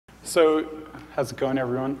So how's it going,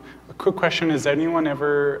 everyone? A quick question, has anyone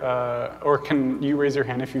ever, or can you raise your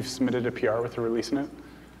hand if you've submitted a PR with a release note?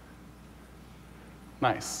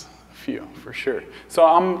 Nice, a few, for sure. So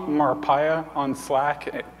I'm Arpaia on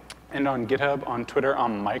Slack and on GitHub. On Twitter,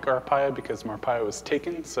 I'm Mike Arpaia because Arpaia was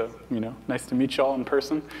taken, so, nice to meet y'all in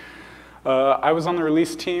person. I was on the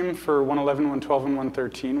release team for 111, 112, and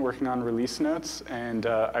 113 working on release notes, and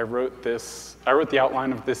I wrote the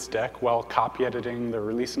outline of this deck while copy editing the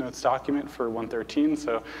release notes document for 113,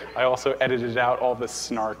 so I also edited out all the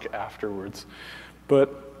snark afterwards.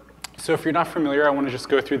 So if you're not familiar, I want to just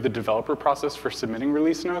go through the developer process for submitting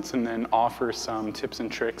release notes and then offer some tips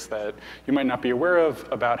and tricks that you might not be aware of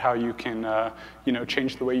about how you can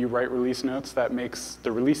change the way you write release notes that makes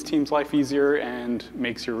the release team's life easier and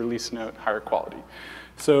makes your release note higher quality.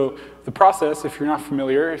 So the process, if you're not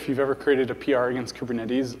familiar, if you've ever created a PR against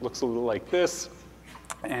Kubernetes, it looks a little like this.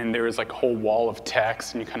 And there is like a whole wall of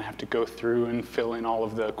text, and you kind of have to go through and fill in all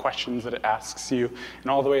of the questions that it asks you.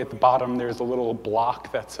 And all the way at the bottom, there's a little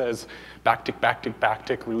block that says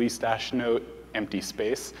backtick, release dash note, empty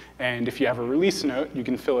space. And if you have a release note, you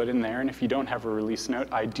can fill it in there. And if you don't have a release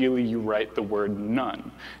note, ideally you write the word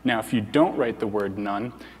none. Now, if you don't write the word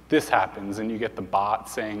none, this happens, and you get the bot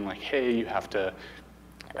saying like, hey, you have to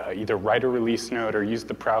either write a release note or use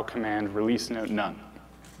the Prow command, release note none.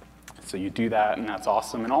 So you do that, and that's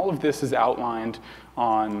awesome. And all of this is outlined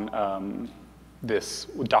on this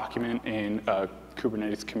document in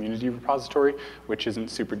Kubernetes community repository, which isn't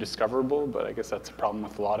super discoverable, but I guess that's a problem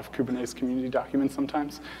with a lot of Kubernetes community documents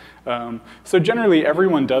sometimes. So generally,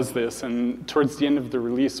 everyone does this, and towards the end of the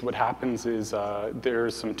release, what happens is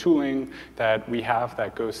there's some tooling that we have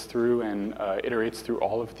that goes through and iterates through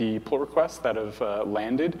all of the pull requests that have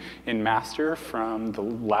landed in master from the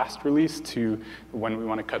last release to when we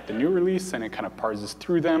want to cut the new release, and it kind of parses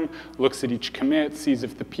through them, looks at each commit, sees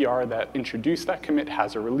if the PR that introduced that commit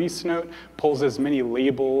has a release note, pulls as many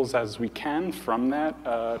labels as we can from that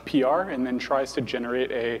PR, and then tries to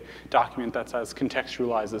generate a document that's as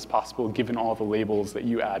contextualized as possible given all the labels that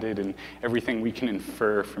you added and everything we can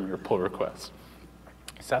infer from your pull request.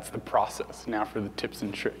 So that's the process. Now for the tips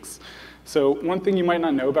and tricks. So one thing you might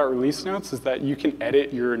not know about release notes is that you can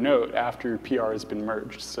edit your note after your PR has been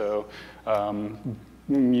merged. So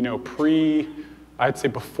I'd say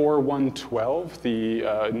before 112,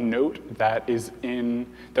 the note that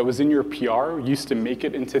was in your PR used to make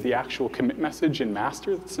it into the actual commit message in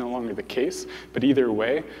master. That's no longer the case. But either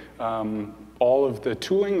way, all of the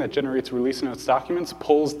tooling that generates release notes documents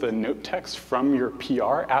pulls the note text from your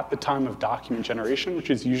PR at the time of document generation,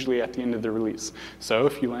 which is usually at the end of the release. So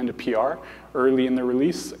if you land a PR early in the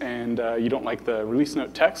release and you don't like the release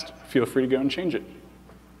note text, feel free to go and change it.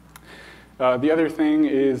 The other thing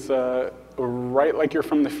is write like you're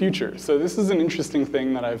from the future. So this is an interesting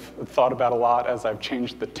thing that I've thought about a lot as I've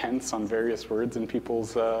changed the tense on various words in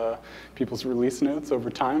people's release notes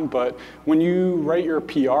over time. But when you write your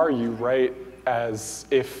PR, you write as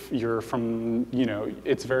if you're from,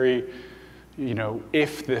 it's very,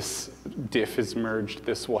 if this diff is merged,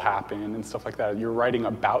 this will happen and stuff like that. You're writing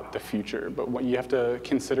about the future. But what you have to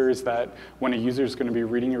consider is that when a user is going to be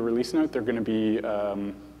reading your release note, they're going to be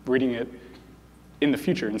reading it in the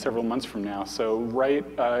future, in several months from now. So write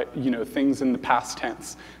things in the past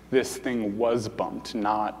tense. This thing was bumped,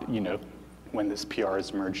 not when this PR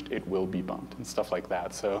is merged, it will be bumped, and stuff like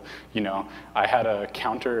that. So I had a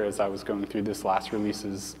counter as I was going through this last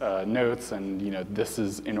release's notes, and this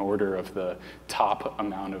is in order of the top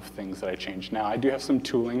amount of things that I changed. Now I do have some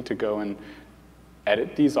tooling to go and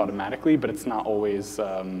edit these automatically, but it's not always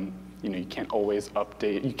you can't always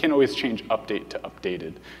update. You can't always change update to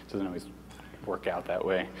updated. It doesn't always work out that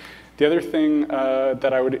way. The other thing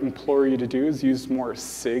that I would implore you to do is use more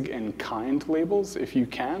SIG and Kind labels if you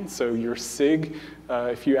can. So your SIG,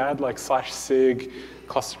 if you add like /SIG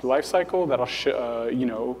cluster lifecycle, that'll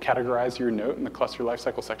categorize your note in the cluster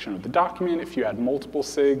lifecycle section of the document. If you add multiple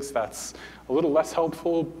SIGs, that's a little less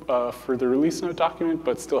helpful for the release note document,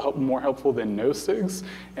 but still more helpful than no SIGs.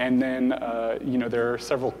 And then there are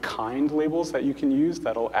several kind labels that you can use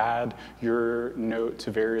that'll add your note to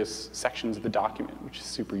various sections of the document, which is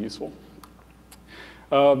super useful.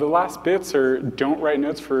 The last bits are don't write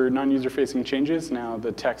notes for non-user facing changes. Now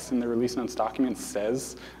the text in the release notes document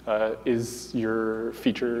says, is your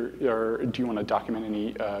feature, or do you want to document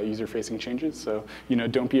any user facing changes? So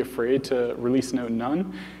don't be afraid to release note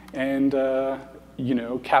none, and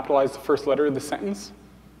capitalize the first letter of the sentence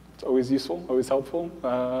It's always useful, always helpful.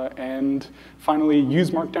 And finally,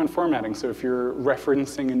 use markdown formatting. So if you're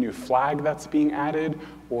referencing a new flag that's being added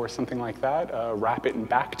or something like that, wrap it in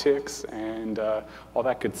backticks and all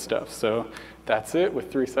that good stuff. So that's it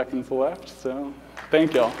with 3 seconds left. So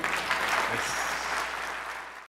thank y'all.